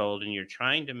 years old and you're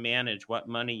trying to manage what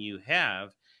money you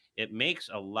have, it makes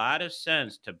a lot of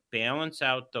sense to balance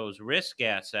out those risk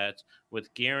assets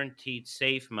with guaranteed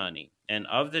safe money. And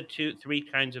of the three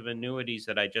kinds of annuities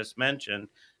that I just mentioned,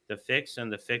 the fixed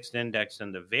and the fixed index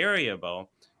and the variable,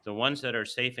 the ones that are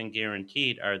safe and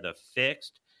guaranteed are the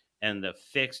fixed and the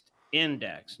fixed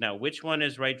index. Now, which one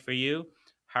is right for you?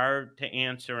 Hard to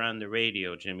answer on the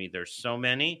radio, Jimmy. There's so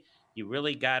many. You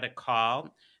really got to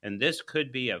call. And this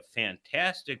could be a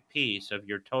fantastic piece of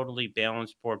your totally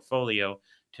balanced portfolio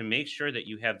to make sure that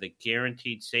you have the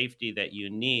guaranteed safety that you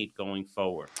need going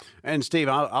forward. And Steve,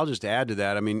 I'll just add to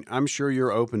that. I mean, I'm sure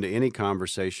you're open to any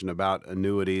conversation about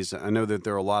annuities. I know that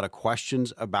there are a lot of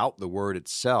questions about the word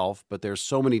itself, but there's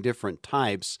so many different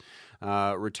types.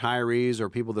 Retirees or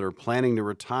people that are planning to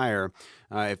retire,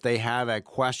 if they have a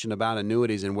question about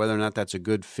annuities and whether or not that's a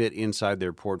good fit inside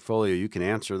their portfolio, you can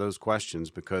answer those questions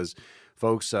because,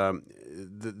 folks,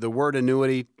 the word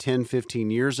annuity 10,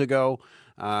 15 years ago,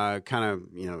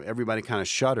 everybody kind of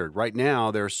shuddered. Right now,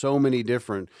 there are so many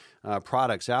different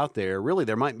products out there. Really,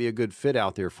 there might be a good fit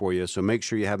out there for you. So make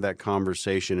sure you have that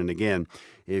conversation. And again,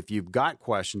 if you've got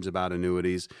questions about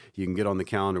annuities, you can get on the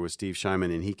calendar with Steve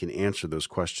Shyman, and he can answer those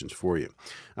questions for you.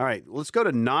 All right, let's go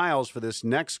to Niles for this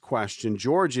next question.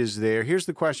 George is there. Here's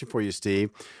the question for you, Steve.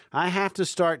 I have to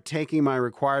start taking my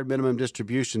required minimum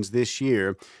distributions this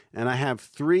year, and I have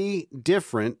 3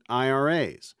 different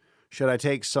IRAs. Should I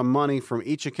take some money from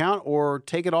each account or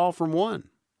take it all from one?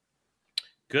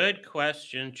 Good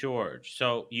question, George.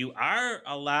 So you are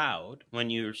allowed, when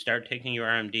you start taking your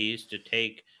RMDs, to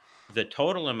take the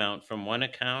total amount from one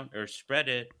account or spread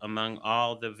it among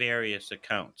all the various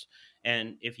accounts.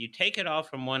 And if you take it all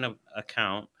from one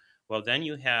account, well, then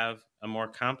you have a more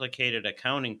complicated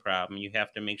accounting problem. You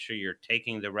have to make sure you're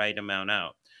taking the right amount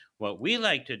out. What we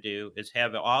like to do is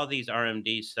have all these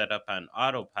RMDs set up on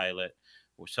autopilot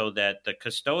so that the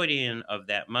custodian of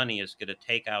that money is going to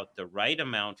take out the right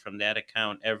amount from that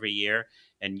account every year,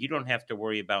 and you don't have to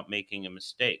worry about making a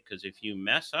mistake. Because if you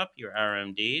mess up your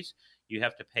RMDs, you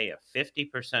have to pay a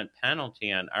 50%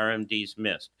 penalty on RMDs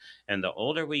missed. And the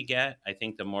older we get, I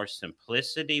think the more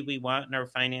simplicity we want in our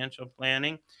financial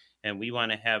planning, and we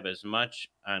want to have as much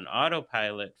on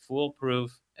autopilot,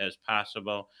 foolproof as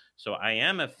possible. So I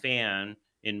am a fan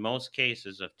in most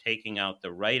cases of taking out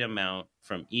the right amount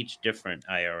from each different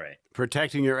IRA.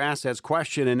 Protecting Your Assets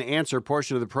question and answer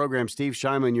portion of the program. Steve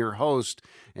Shyman, your host,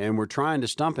 and we're trying to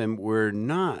stump him. We're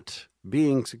not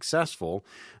being successful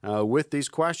with these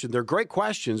questions. They're great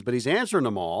questions, but he's answering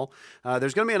them all.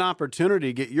 There's going to be an opportunity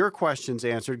to get your questions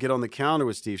answered. Get on the calendar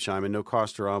with Steve Shyman, no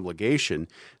cost or obligation.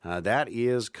 That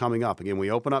is coming up. Again,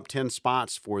 we open up 10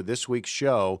 spots for this week's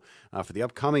show for the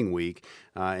upcoming week.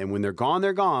 And when they're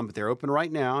gone, but they're open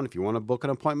right now. And if you want to book an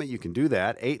appointment, you can do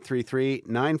that.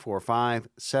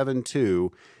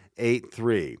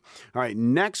 833-945-7283. All right,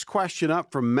 next question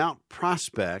up from Mount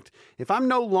Prospect. If I'm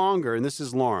no longer, and this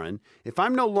is Lauren, if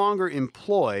I'm no longer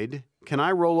employed, can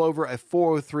I roll over a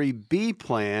 403B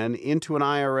plan into an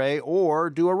IRA or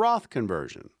do a Roth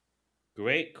conversion?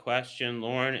 Great question,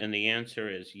 Lauren, and the answer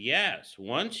is yes.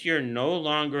 Once you're no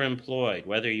longer employed,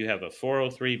 whether you have a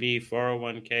 403B,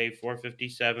 401k,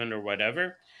 457, or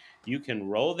whatever, you can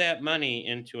roll that money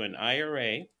into an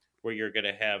IRA where you're going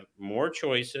to have more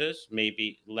choices,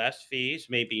 maybe less fees,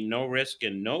 maybe no risk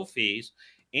and no fees,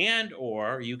 and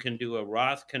or you can do a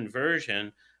Roth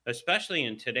conversion, especially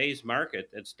in today's market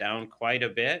that's down quite a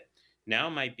bit. Now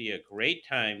might be a great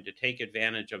time to take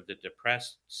advantage of the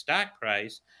depressed stock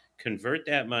price, convert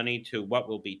that money to what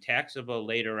will be taxable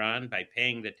later on by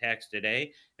paying the tax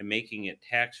today and making it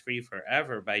tax-free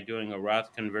forever by doing a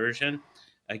Roth conversion.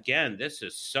 Again, this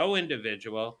is so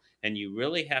individual, and you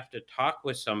really have to talk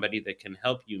with somebody that can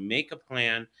help you make a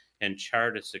plan and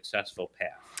chart a successful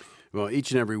path. Well,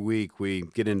 each and every week we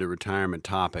get into retirement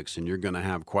topics, and you're going to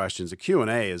have questions. The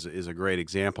Q&A is a great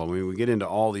example. I mean, we get into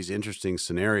all these interesting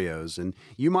scenarios, and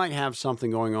you might have something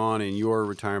going on in your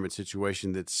retirement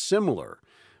situation that's similar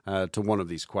to one of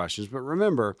these questions. But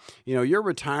remember, your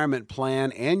retirement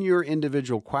plan and your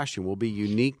individual question will be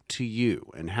unique to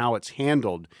you, and how it's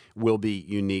handled will be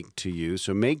unique to you.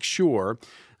 So make sure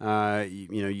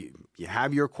you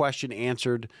have your question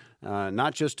answered,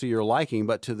 not just to your liking,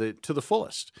 but to the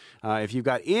fullest. If you've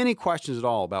got any questions at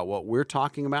all about what we're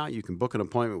talking about, you can book an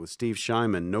appointment with Steve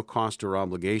Shyman, no cost or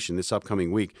obligation, this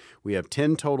upcoming week. We have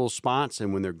 10 total spots,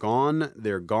 and when they're gone,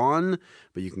 they're gone.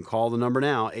 But you can call the number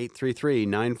now,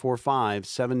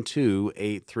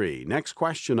 833-945-7283. Next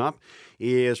question up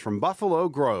is from Buffalo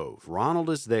Grove. Ronald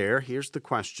is there. Here's the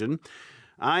question.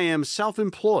 I am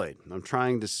self-employed. I'm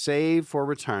trying to save for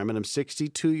retirement. I'm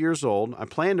 62 years old. I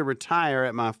plan to retire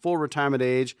at my full retirement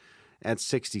age at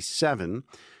 67.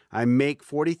 I make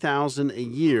 $40,000 a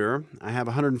year. I have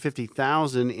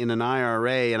 $150,000 in an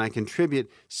IRA, and I contribute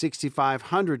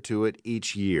 $6,500 to it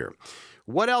each year.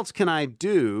 What else can I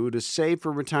do to save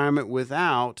for retirement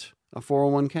without a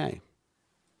 401k?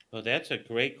 Well, that's a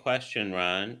great question,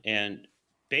 Ron. And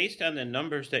based on the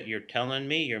numbers that you're telling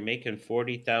me, you're making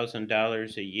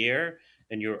 $40,000 a year,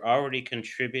 and you're already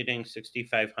contributing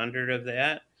 $6,500 of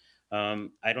that.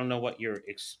 I don't know what your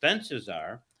expenses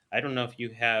are. I don't know if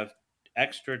you have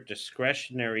extra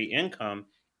discretionary income.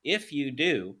 If you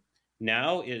do,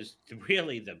 now is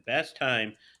really the best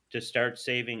time to start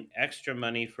saving extra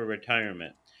money for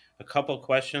retirement. A couple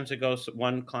questions ago,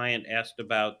 one client asked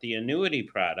about the annuity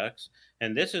products,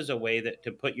 and this is a way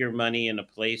to put your money in a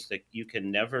place that you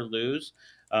can never lose.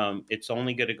 It's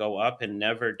only going to go up and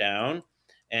never down.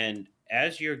 And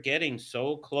as you're getting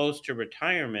so close to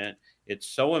retirement, it's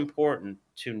so important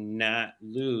to not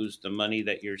lose the money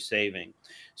that you're saving.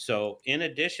 So in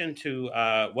addition to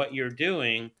what you're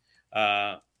doing,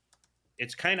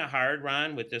 it's kind of hard,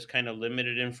 Ron, with this kind of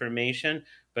limited information,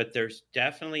 but there's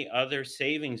definitely other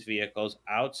savings vehicles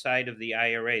outside of the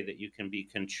IRA that you can be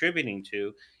contributing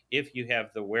to if you have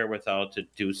the wherewithal to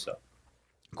do so.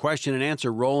 Question and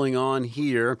answer rolling on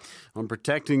here on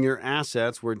protecting your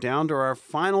assets. We're down to our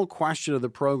final question of the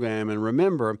program. And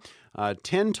remember,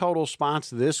 10 total spots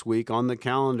this week on the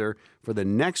calendar for the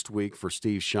next week for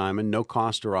Steve Shyman, no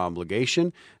cost or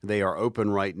obligation. They are open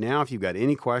right now. If you've got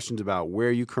any questions about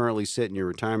where you currently sit in your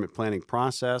retirement planning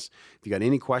process, if you've got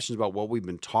any questions about what we've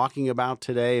been talking about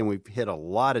today, and we've hit a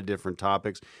lot of different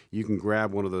topics, you can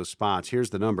grab one of those spots. Here's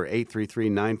the number,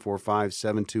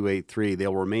 833-945-7283.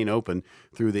 They'll remain open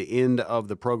through the end of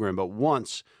the program, but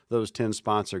once those 10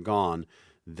 spots are gone,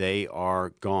 they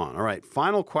are gone. All right,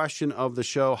 final question of the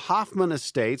show. Hoffman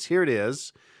Estates, here it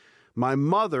is. My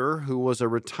mother, who was a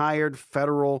retired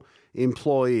federal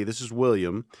employee, this is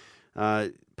William,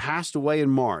 passed away in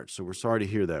March, so we're sorry to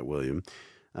hear that, William.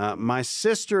 My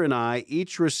sister and I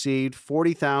each received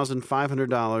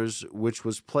 $40,500, which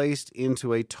was placed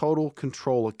into a total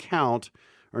control account,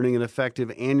 earning an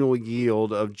effective annual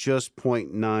yield of just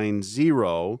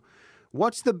 0.90.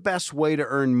 What's the best way to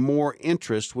earn more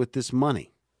interest with this money?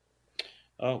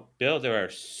 Oh, Bill, there are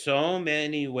so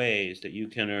many ways that you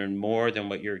can earn more than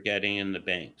what you're getting in the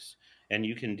banks. And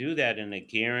you can do that in a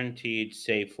guaranteed,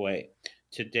 safe way.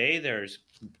 Today, there's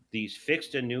these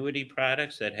fixed annuity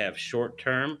products that have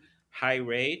short-term, high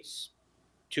rates,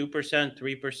 2%,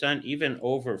 3%, even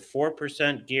over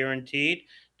 4% guaranteed,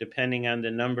 depending on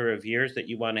the number of years that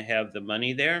you want to have the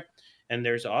money there. And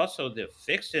there's also the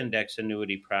fixed index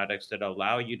annuity products that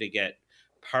allow you to get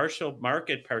partial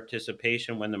market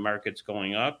participation when the market's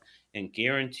going up and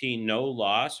guarantee no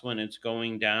loss when it's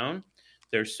going down.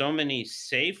 There's so many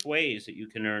safe ways that you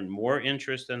can earn more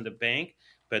interest than the bank,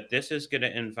 but this is going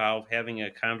to involve having a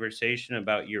conversation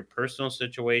about your personal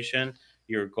situation,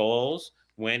 your goals,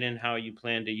 when and how you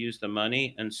plan to use the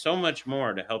money, and so much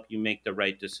more to help you make the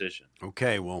right decision.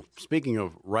 Okay, well, speaking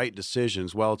of right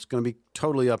decisions, well, it's going to be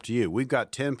totally up to you. We've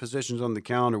got 10 positions on the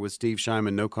calendar with Steve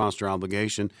Shyman, no cost or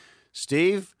obligation.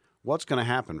 Steve, what's going to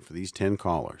happen for these 10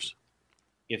 callers?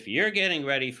 If you're getting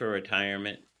ready for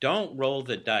retirement, don't roll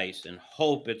the dice and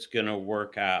hope it's going to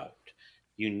work out.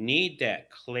 You need that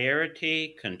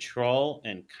clarity, control,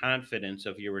 and confidence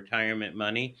of your retirement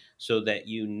money so that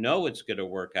you know it's going to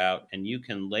work out and you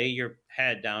can lay your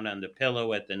head down on the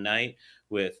pillow at the night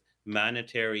with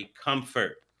monetary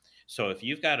comfort. So if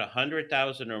you've got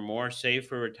 $100,000 or more saved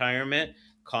for retirement,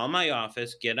 call my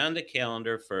office, get on the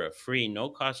calendar for a free, no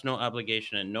cost, no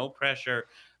obligation, and no pressure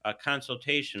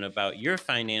consultation about your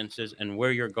finances and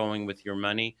where you're going with your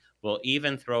money. We'll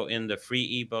even throw in the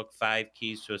free ebook, 5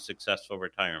 Keys to a Successful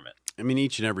Retirement. I mean,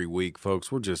 each and every week,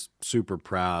 folks, we're just super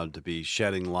proud to be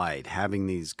shedding light, having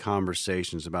these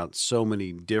conversations about so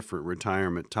many different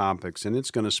retirement topics, and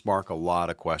it's going to spark a lot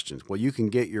of questions. Well, you can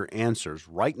get your answers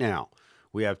right now.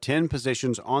 We have 10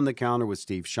 positions on the calendar with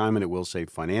Steve Shyman at Will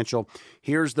Save Financial.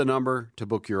 Here's the number to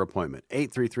book your appointment,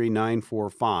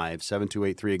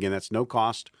 833-945-7283. Again, that's no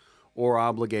cost or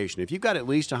obligation. If you've got at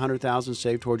least $100,000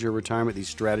 saved towards your retirement, these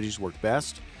strategies work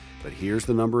best. But here's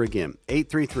the number again,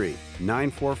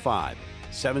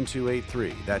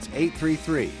 833-945-7283. That's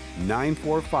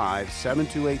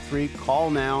 833-945-7283. Call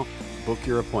now, book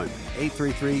your appointment.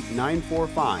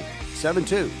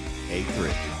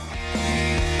 833-945-7283.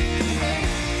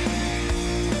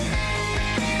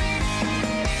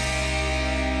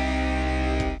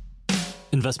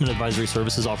 Investment advisory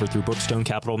services offered through Brookstone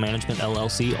Capital Management,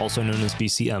 LLC, also known as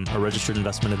BCM, a registered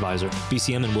investment advisor.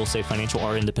 BCM and Wilsay Financial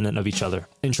are independent of each other.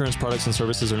 Insurance products and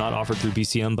services are not offered through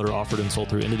BCM, but are offered and sold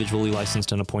through individually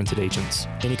licensed and appointed agents.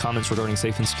 Any comments regarding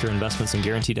safe and secure investments and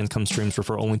guaranteed income streams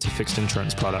refer only to fixed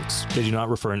insurance products. They do not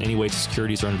refer in any way to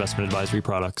securities or investment advisory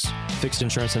products. Fixed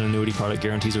insurance and annuity product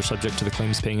guarantees are subject to the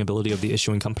claims-paying ability of the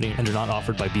issuing company and are not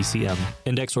offered by BCM.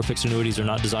 Index or fixed annuities are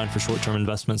not designed for short-term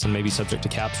investments and may be subject to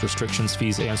caps, restrictions,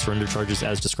 fees, and surrender charges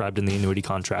as described in the annuity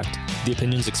contract. The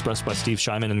opinions expressed by Steve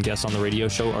Shyman and guests on the radio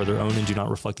show are their own and do not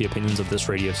reflect the opinions of this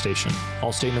radio station.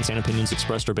 All statements and opinions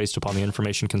expressed are based upon the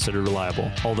information considered reliable,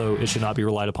 although it should not be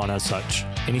relied upon as such.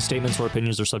 Any statements or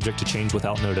opinions are subject to change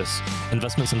without notice.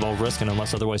 Investments involve risk and,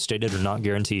 unless otherwise stated, are not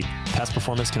guaranteed. Past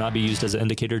performance cannot be used as an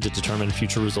indicator to determine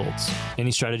future results.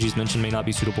 Any strategies mentioned may not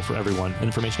be suitable for everyone.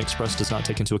 Information expressed does not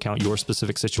take into account your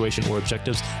specific situation or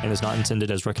objectives and is not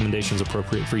intended as recommendations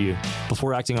appropriate for you.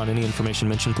 Before acting on any information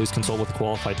mentioned, please consult with a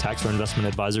qualified tax or investment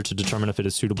advisor to determine if it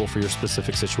is suitable for your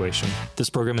specific situation. This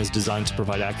program is designed to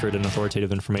provide accurate and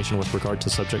authoritative information with regard to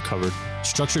subject covered.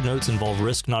 Structured notes involve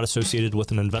risk not associated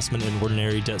with an investment in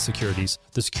ordinary debt securities.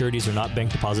 The securities are not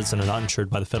bank deposits and are not insured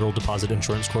by the Federal Deposit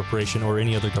Insurance Corporation or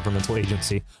any other governmental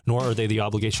agency, nor are they the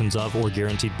obligations of or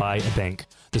guaranteed by a bank.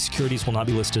 The securities will not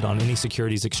be listed on any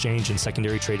securities exchange and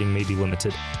secondary trading may be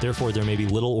limited. Therefore, there may be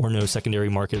little or no secondary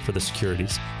market for the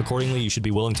securities. Accordingly, you should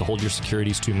be willing to hold your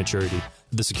securities to maturity.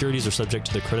 The securities are subject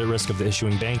to the credit risk of the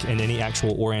issuing bank, and any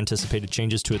actual or anticipated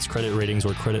changes to its credit ratings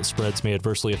or credit spreads may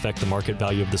adversely affect the market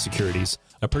value of the securities.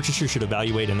 A purchaser should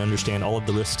evaluate and understand all of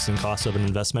the risks and costs of an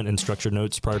investment in structured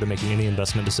notes prior to making any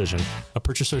investment decision. A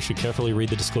purchaser should carefully read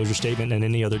the disclosure statement and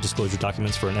any other disclosure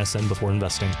documents for an SN before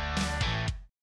investing.